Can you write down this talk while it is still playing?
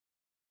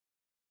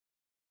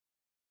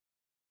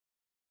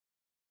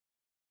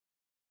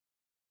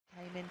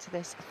Into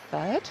this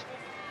third,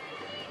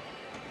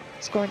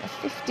 scoring a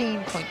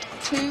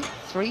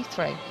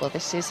 15.233. Well,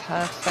 this is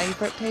her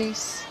favourite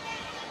piece.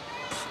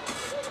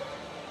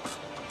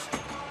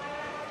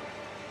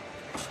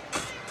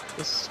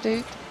 The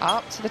stoop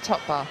up to the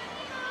top bar,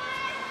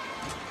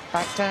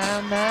 back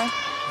down there.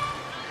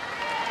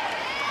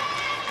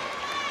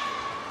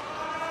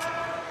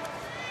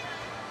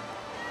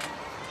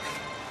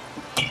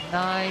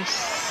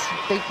 Nice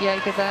big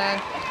Jaeger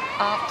there,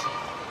 up.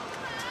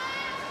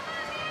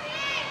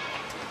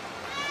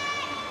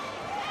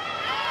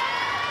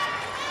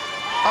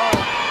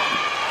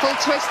 Oh, full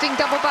twisting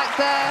double back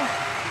there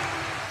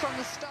from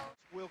the start.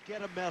 Will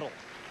get a medal,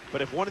 but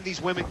if one of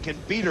these women can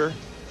beat her,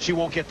 she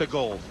won't get the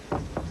gold.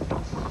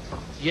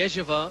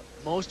 Yezheva,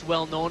 most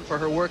well known for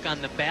her work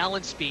on the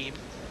balance beam,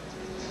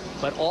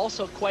 but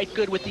also quite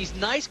good with these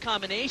nice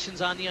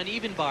combinations on the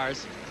uneven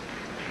bars.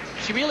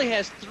 She really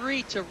has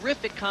three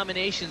terrific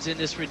combinations in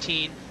this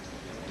routine.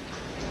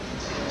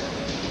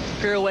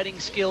 Pirouetting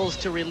skills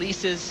to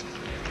releases.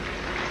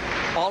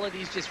 All of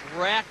these just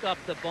rack up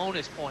the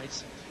bonus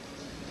points.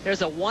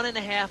 There's a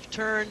 1.5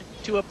 turn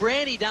to a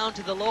brandy down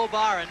to the low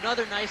bar.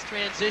 Another nice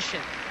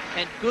transition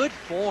and good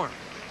form.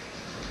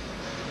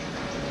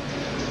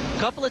 A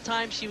couple of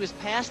times she was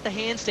past the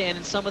handstand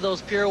in some of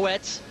those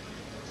pirouettes.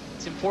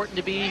 It's important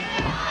to be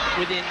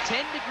within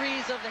 10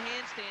 degrees of the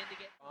handstand to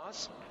get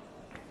bars.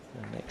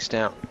 Next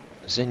out,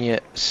 Zynia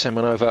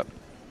Semenova.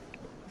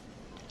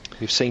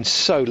 We've seen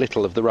so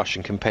little of the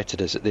Russian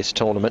competitors at this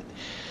tournament.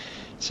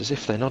 It's as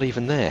if they're not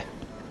even there.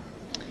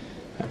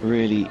 That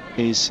really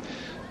is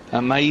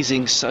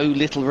amazing. So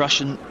little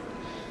Russian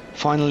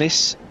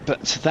finalists,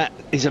 but that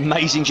is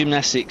amazing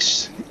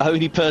gymnastics.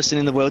 Only person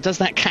in the world does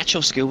that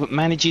catch-off skill, but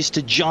manages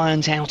to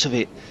giant out of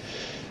it.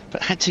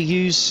 But had to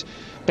use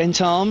bent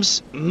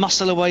arms,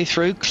 muscle her way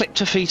through, clipped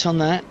her feet on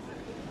that.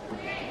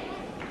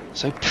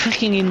 So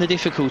packing in the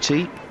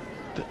difficulty,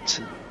 but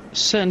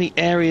certainly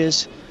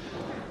areas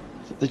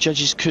that the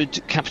judges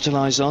could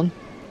capitalise on.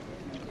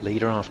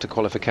 Leader after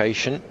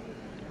qualification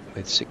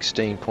with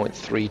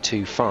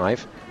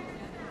 16.325.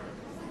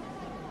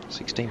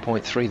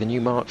 16.3, the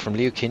new mark from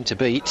Liukin to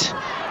beat.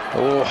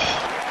 Oh,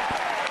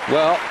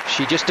 well,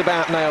 she just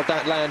about nailed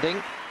that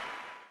landing.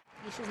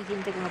 Y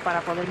suficiente como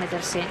para poder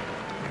meterse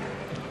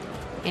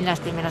en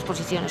las primeras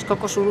posiciones.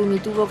 Koko Tsurumi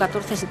tuvo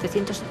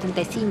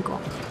 14.775.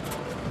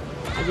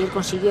 Ayer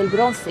consiguió el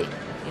bronce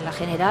en la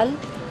general.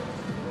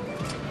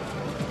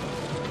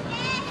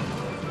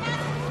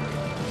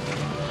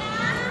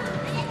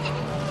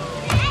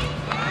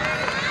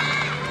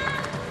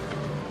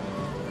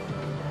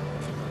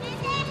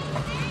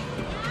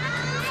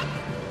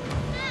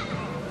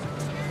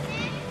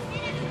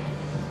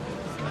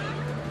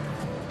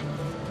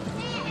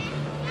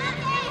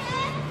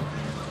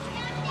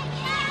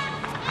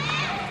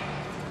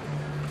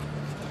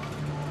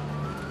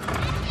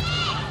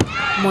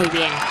 Muy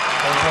bien.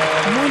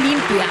 Muy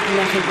limpia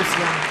la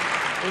ejecución.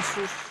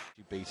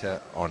 She beat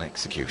her on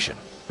execution.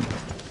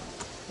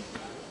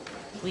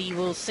 We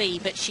will see,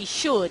 but she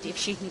should, if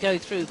she can go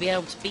through, be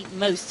able to beat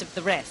most of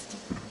the rest.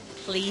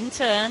 Clean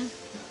turn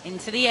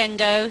into the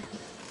endo.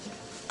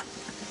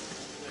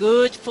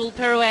 Good full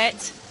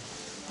pirouette.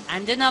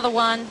 And another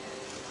one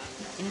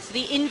into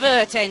the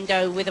invert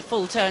endo with a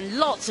full turn.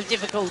 Lots of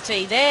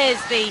difficulty.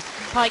 There's the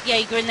pike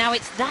Jaeger, and now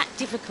it's that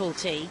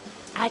difficulty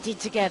added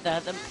together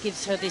that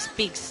gives her this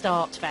big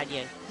start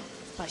value.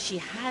 But she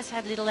has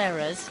had little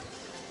errors.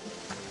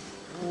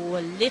 Ooh, a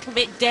little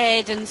bit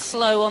dead and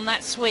slow on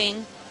that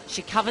swing.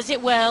 She covers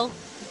it well.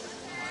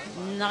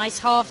 Nice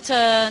half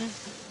turn.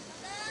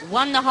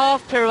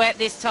 1.5 pirouette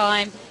this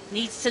time.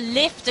 Needs to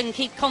lift and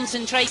keep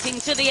concentrating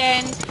to the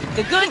end.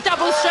 The good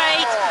double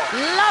straight.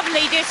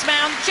 Lovely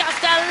dismount.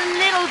 Just a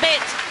little bit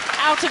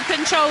out of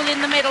control in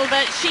the middle,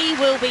 but she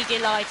will be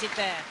delighted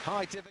there.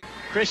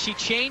 Chris, she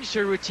changed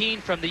her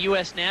routine from the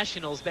U.S.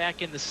 Nationals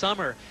back in the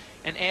summer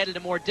and added a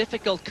more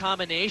difficult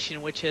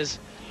combination, which has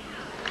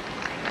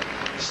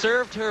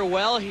served her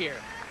well here.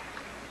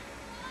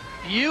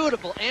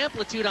 Beautiful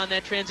amplitude on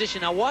that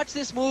transition. Now watch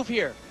this move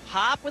here.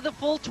 Hop with a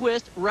full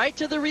twist, right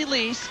to the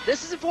release.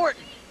 This is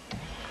important.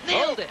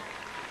 Nailed it.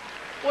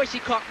 Boy, she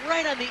caught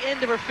right on the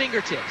end of her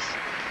fingertips.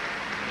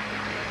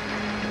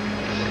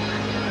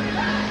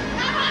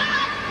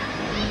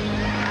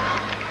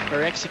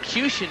 Her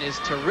execution is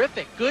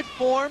terrific. Good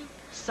form,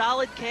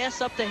 solid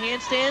cast up to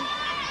handstand.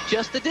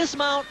 Just the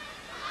dismount.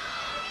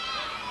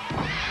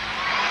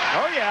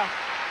 Oh, yeah.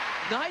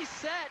 Nice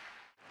set.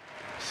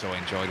 So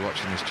enjoyed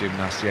watching this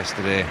gymnast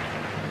yesterday.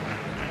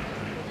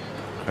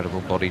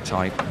 Incredible body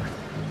type.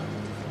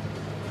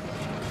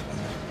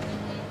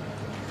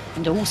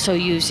 And also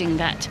using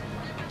that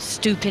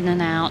stoop in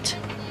and out.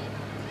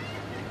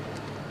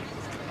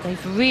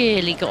 They've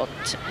really got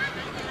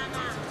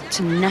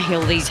to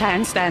nail these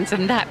handstands,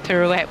 and that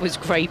pirouette was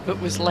great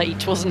but was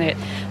late, wasn't it?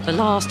 The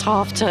last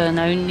half turn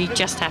only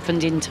just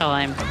happened in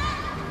time.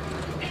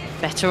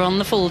 Better on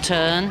the full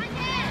turn,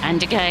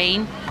 and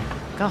again.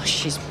 Gosh,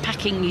 she's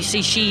packing. You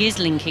see, she is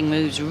linking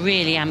moves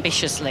really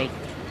ambitiously.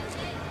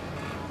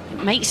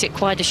 It makes it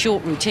quite a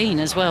short routine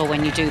as well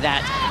when you do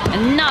that.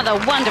 Another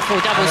wonderful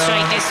double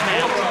straight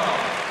dismount.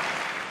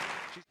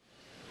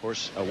 Of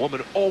course, a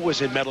woman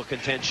always in medal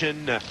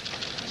contention,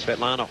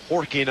 Svetlana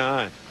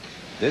Khorkina.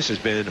 This has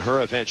been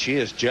her event. She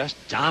has just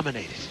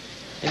dominated.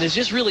 And there's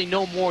just really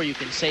no more you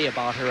can say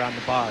about her on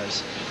the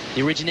bars.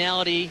 The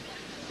originality,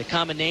 the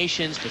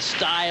combinations, the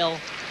style,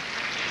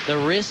 the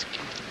risk.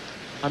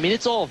 I mean,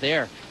 it's all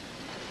there.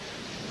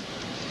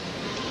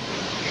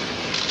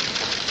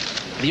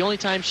 The only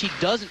time she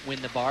doesn't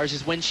win the bars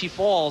is when she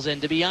falls,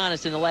 and to be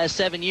honest, in the last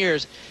 7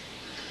 years,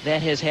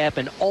 that has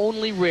happened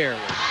only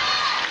rarely.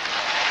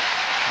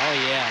 Oh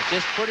yeah,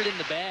 just put it in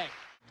the bag.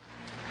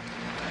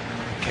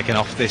 Kicking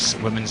off this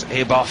women's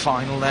A-bar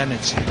final then,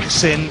 it's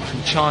Kexin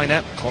from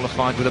China,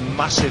 qualified with a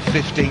massive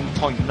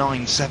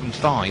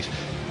 15.975.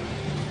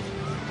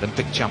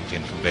 Olympic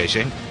champion from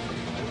Beijing.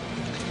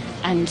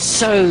 And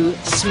so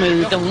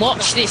smooth. And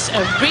watch this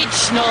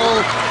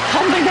original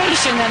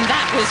combination, and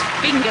that was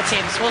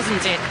fingertips,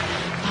 wasn't it?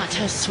 But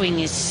her swing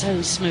is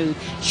so smooth.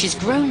 She's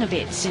grown a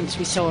bit since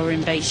we saw her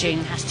in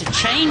Beijing. Has to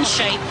change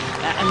shape.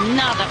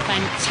 Another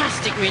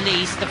fantastic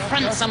release. The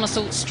front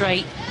somersault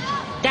straight,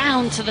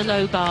 down to the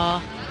low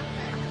bar,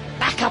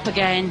 back up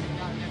again.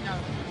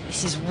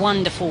 This is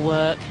wonderful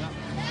work.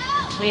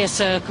 Clear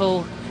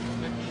circle.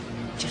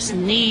 Just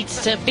needs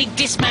to big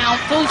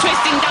dismount, full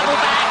twisting double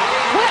back.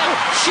 Well,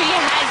 she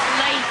has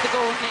laid the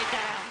gauntlet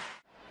down.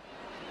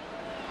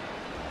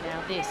 Now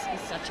this is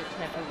such a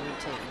clever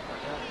routine.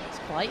 It's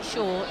quite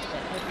short,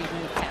 but every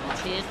move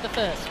counts. Here's the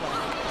first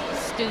one.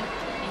 Stoop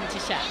into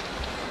shaft,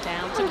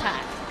 down to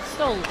pass,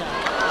 shoulder,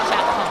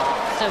 shaft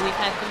half. So we've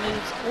had the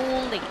moves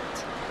all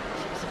linked.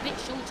 She was a bit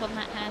short on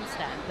that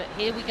handstand, but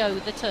here we go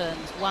with the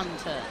turns. One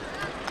turn,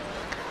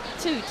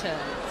 two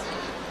turns.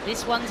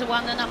 This one's a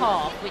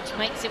 1.5, which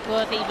makes it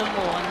worth even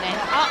more. And then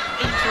up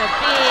into a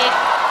big,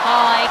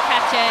 high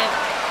Kachev.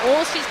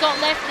 All she's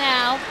got left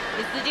now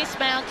is the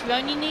dismount. You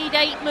only need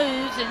 8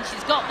 moves, and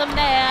she's got them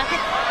there.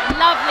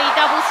 Lovely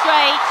double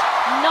straight.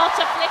 Not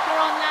a flicker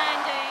on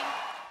landing.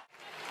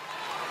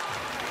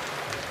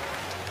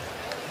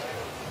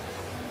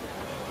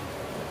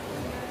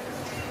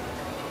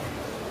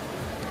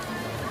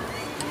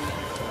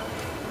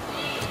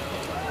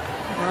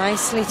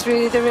 Nicely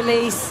through the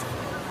release.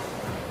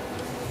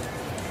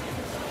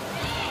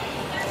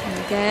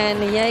 Again,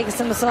 the Jaeger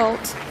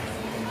somersault.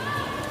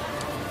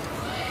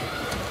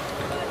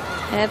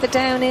 The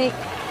Downie.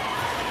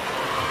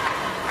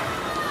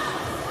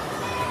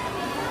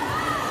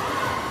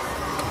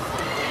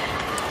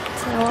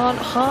 So on,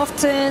 half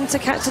turn to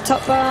catch the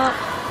top bar.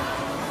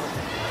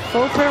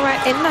 Full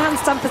pirouette in the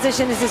handstand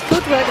position. This is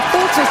good work.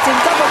 Full twisting,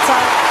 double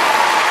tap.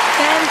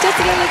 And just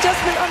a little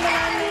adjustment on the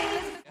landing.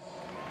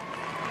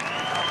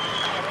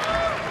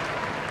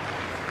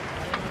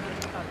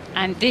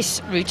 And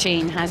this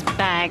routine has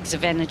bags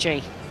of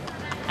energy.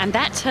 And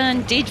that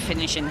turn did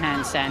finish in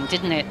handstand,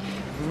 didn't it?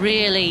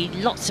 Really,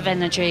 lots of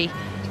energy,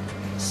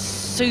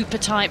 super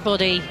tight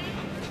body.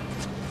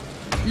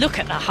 Look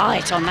at the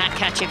height on that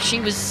catch. If she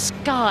was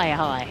sky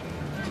high.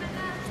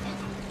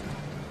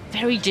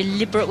 Very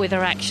deliberate with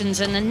her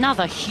actions, and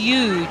another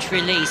huge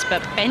release,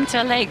 but bent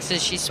her legs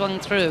as she swung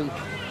through.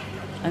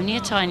 Only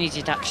a tiny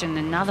deduction,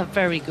 another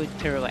very good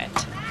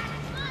pirouette.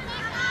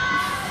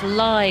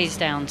 Flies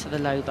down to the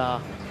low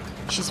bar.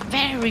 She's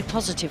very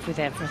positive with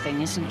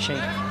everything, isn't she?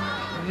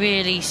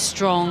 Really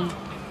strong.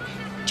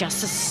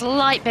 Just a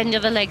slight bend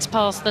of the legs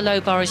past the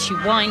low bar as she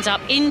winds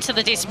up into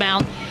the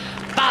dismount,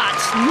 but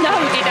no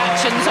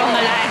deductions on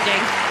the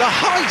landing. The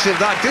height of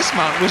that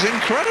dismount was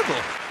incredible.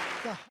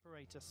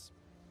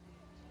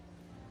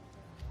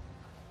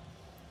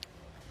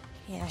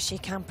 Yeah, she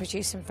can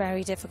produce some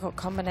very difficult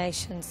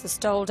combinations. The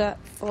Stolder,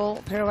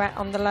 full pirouette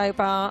on the low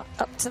bar,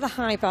 up to the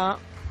high bar,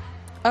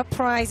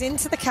 uprise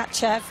into the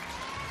Kachev.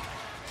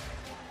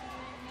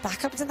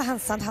 Back up to the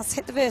handstand, has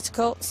hit the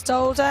vertical.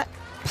 Stolder,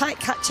 pike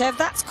Kachev,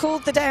 that's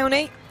called the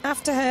Downie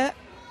after her.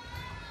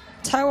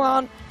 Toe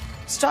on,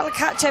 straddle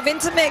Kachev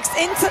into mixed,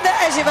 into the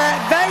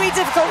Qiushuang. Very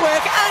difficult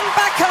work, and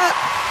back up.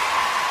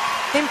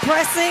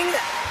 Impressing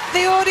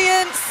the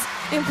audience,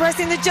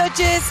 impressing the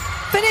judges.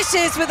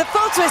 Finishes with a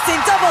full twisting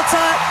double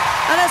tap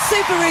and a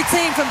super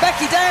routine from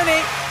Becky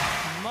Downie.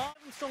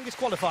 Martin's strongest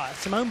qualifier,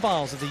 Simone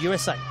Biles of the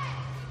USA.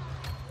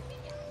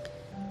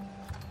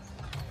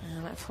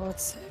 And that forward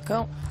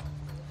circle.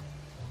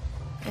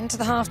 Into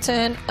the half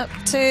turn, up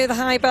to the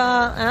high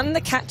bar and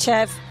the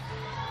Kachev.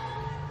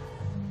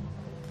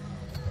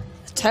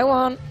 Toe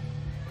on,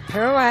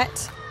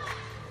 pirouette,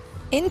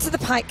 into the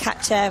pike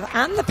Kachev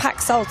and the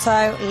pack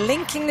salto,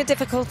 linking the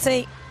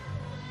difficulty.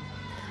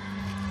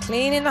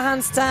 Clean in the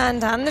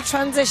handstand and the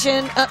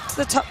transition up to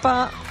the top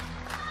bar.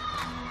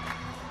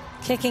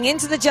 Kicking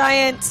into the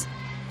giant.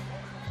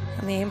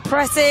 And the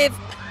impressive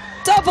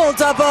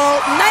double-double.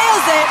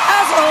 Nails it,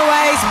 as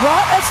always.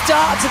 What a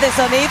start to this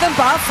uneven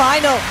bar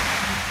final.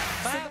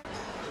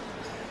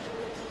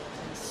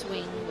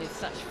 Swing with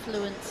such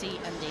fluency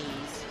and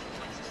ease.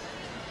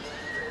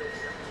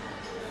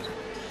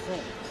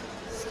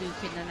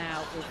 scoop in and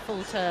out with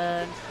full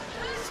turn,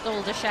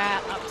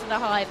 Staldershot up to the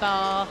high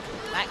bar,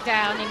 back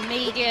down,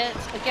 immediate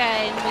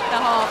again with the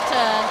half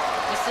turn,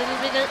 just a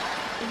little bit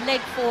of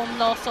leg form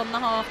loss on the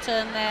half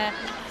turn there,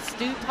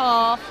 stoop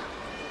half.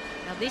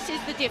 Now this is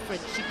the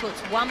difference, she puts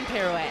one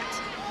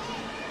pirouette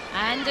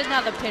and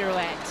another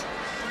pirouette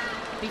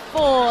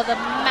before the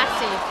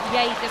massive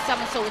Jaeger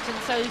somersault, and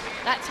so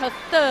that's her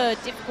third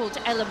difficult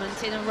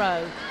element in a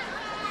row.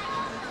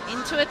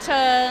 Into a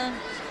turn,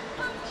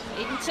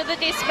 into the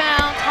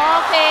dismount,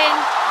 half in,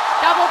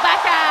 double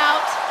back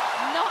out,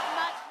 not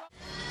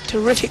much.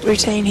 Terrific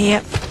routine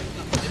here.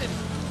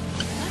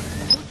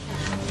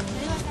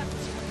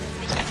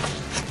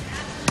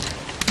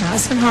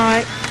 Nice and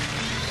high.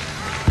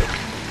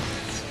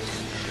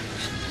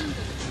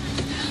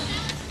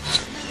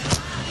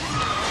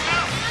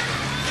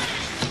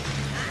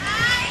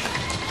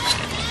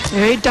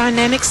 Very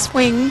dynamic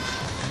swing.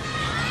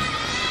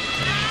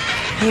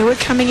 Here we're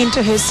coming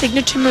into her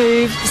signature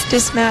move, this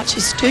dismount. She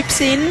stoops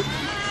in,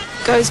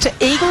 goes to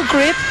eagle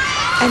grip,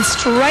 and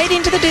straight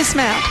into the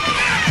dismount.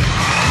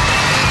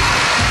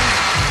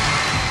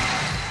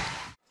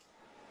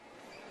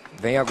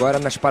 Vem agora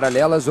nas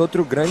paralelas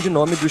outro grande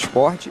nome do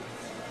esporte.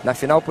 Na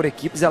final por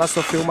equipes ela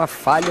sofreu uma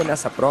falha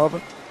nessa prova.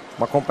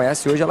 Vamos acompanhar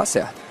se hoje ela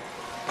acerta.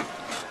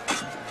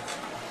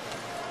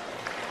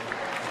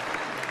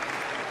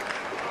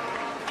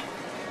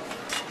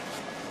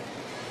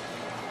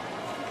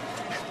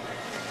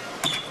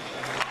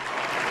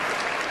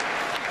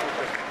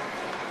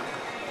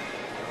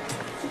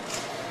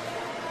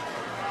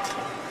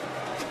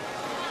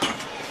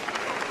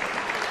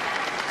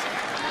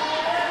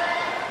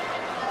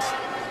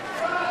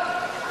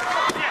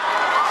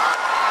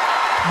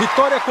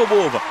 Vitória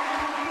Komova,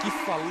 que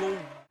falou...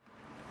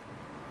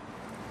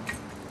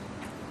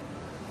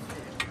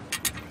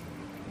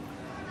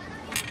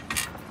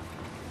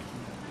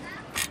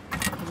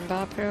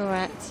 Bar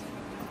pirouette.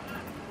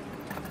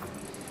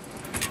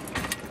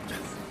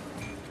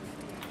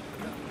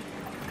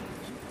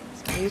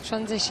 Smooth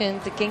transition,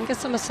 the Ginga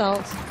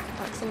somersault,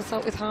 back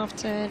somersault with half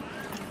turn.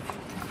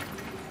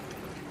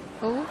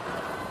 Oh,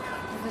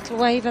 a little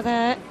waver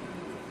there.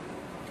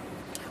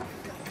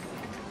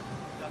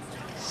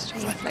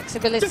 Extreme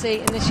flexibility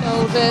in the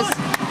shoulders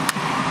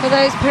for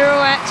those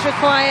pirouettes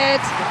required.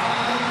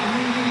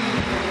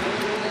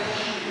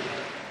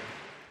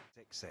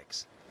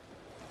 6-6.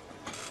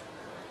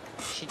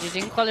 She did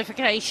in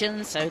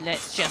qualification, so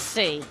let's just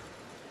see.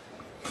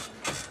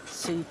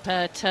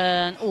 Super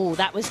turn. Oh,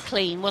 that was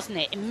clean, wasn't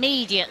it?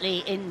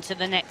 Immediately into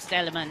the next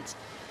element.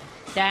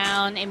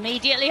 Down,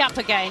 immediately up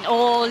again.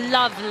 Oh,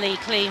 lovely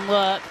clean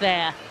work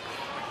there.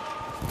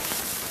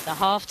 The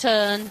half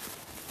turn.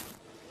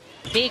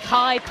 Big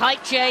high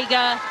pike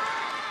Jaeger.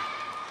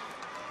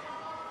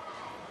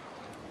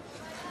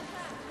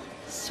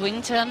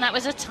 Swing turn, that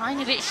was a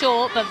tiny bit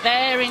short, but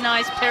very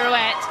nice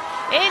pirouette.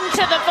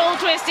 Into the full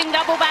twisting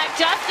double back,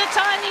 just a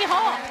tiny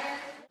hop.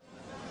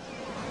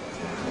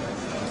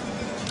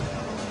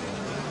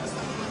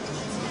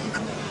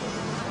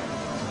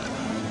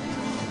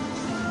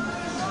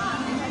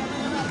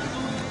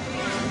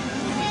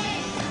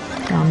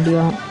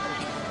 Cambio.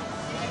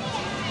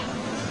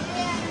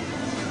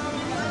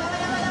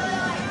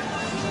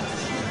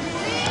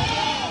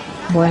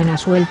 Buena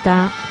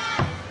suelta.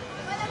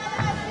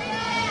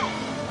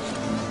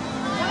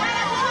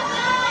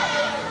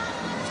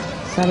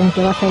 Saben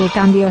que va a hacer el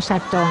cambio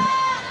exacto.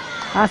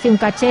 Hace un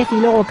cachef y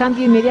luego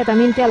cambio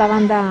inmediatamente a la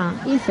banda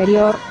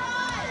inferior.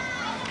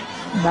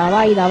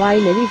 Davai,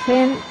 le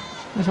dicen.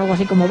 Es algo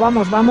así como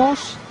vamos,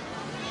 vamos.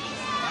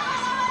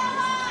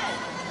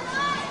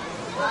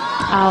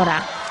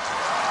 Ahora,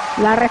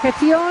 la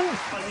recepción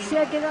se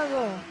ha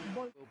quedado.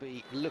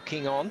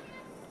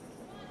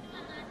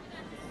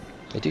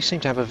 They do seem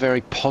to have a very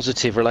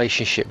positive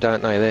relationship,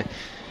 don't they? They're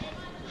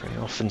very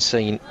often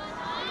seen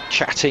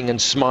chatting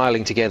and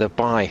smiling together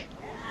by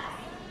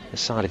the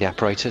side of the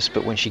apparatus,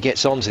 but when she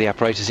gets onto the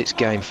apparatus, it's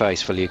game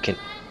face for Liukin.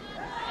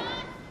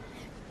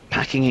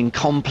 Packing in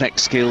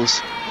complex skills.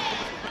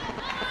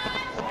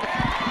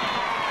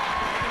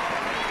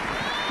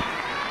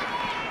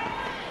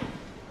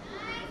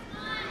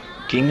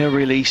 Ginga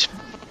release,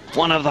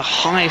 one of the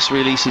highest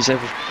releases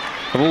of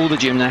all the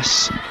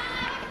gymnasts.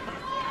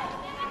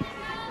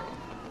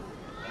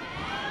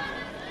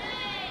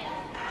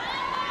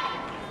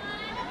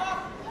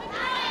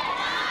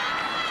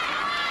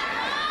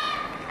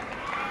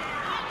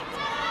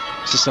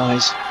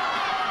 Exercise.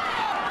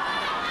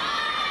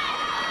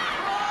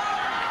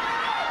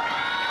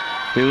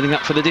 Building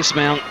up for the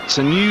dismount. It's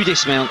a new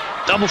dismount,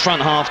 double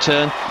front half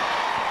turn.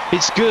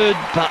 It's good,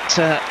 but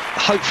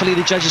hopefully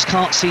the judges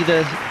can't see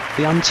the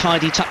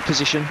untidy tuck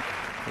position.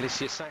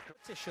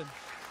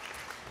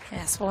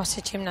 Yes, what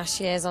a gymnast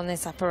she is on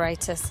this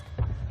apparatus.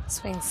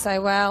 Swings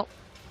so well.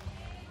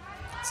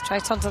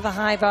 Straight onto the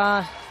high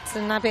bar to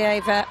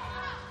Nabieva.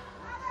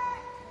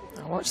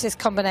 Now watch this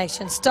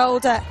combination.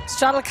 Stolder,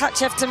 straddle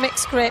catch after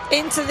mixed grip,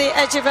 into the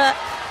edge of her,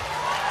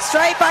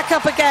 straight back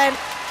up again.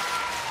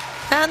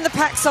 And the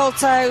pack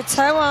salto,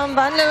 toe on,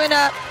 Van Leeuwen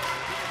up.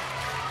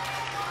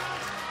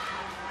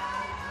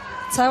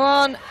 So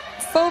on,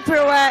 full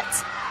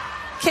pirouette,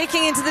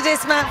 kicking into the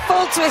dismount,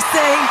 full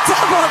twisting,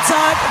 double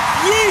tug,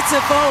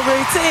 beautiful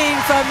routine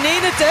from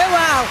Nina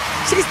Derwael.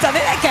 She's done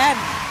it again.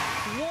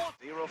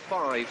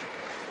 0-5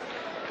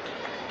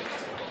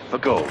 for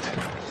gold.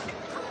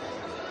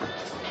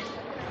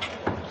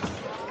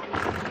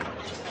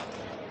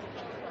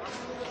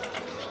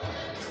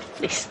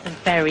 This is a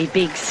very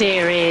big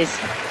series.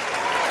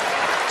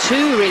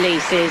 2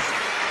 releases.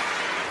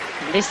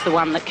 And this is the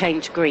one that came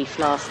to grief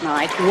last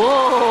night.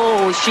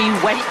 Whoa, she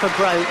went for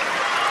broke.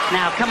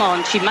 Now, come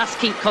on, she must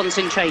keep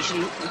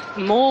concentration.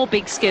 More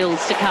big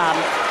skills to come.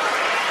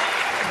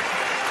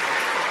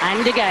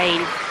 And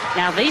again.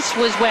 Now, this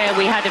was where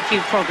we had a few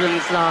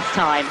problems last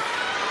time.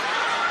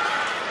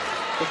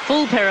 The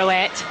full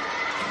pirouette.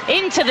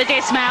 Into the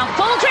dismount.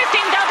 Full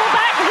twisting double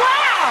back.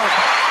 Wow!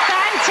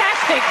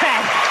 Fantastic,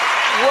 Beth.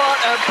 What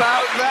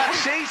about that?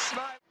 She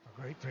smiled.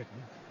 Great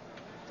Britain.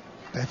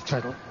 Beth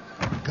Tweddle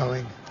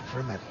going for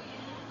a medal.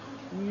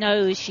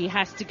 Knows she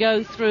has to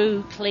go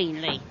through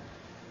cleanly.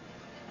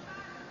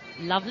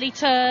 Lovely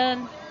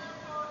turn.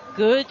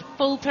 Good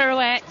full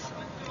pirouette.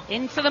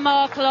 Into the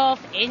Markloff,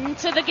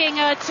 into the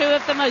Ginger, 2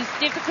 of the most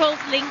difficult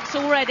links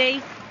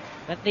already.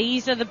 But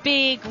these are the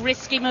big,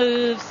 risky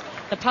moves.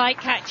 The pike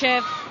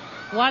catcher,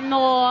 one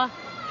more,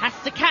 has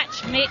to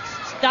catch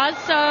mixed, does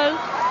so,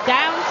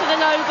 down to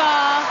the low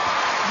bar,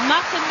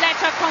 mustn't let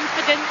her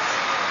confidence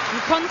and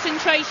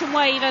concentration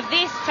waver.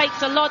 This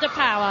takes a lot of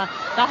power.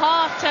 The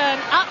half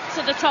turn up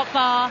to the top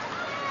bar,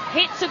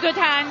 hits a good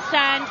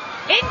handstand,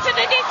 into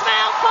the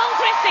dismount, full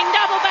twisting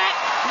double back.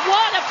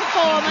 What a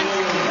performance,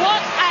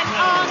 what an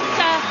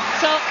answer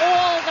to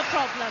all the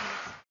problems.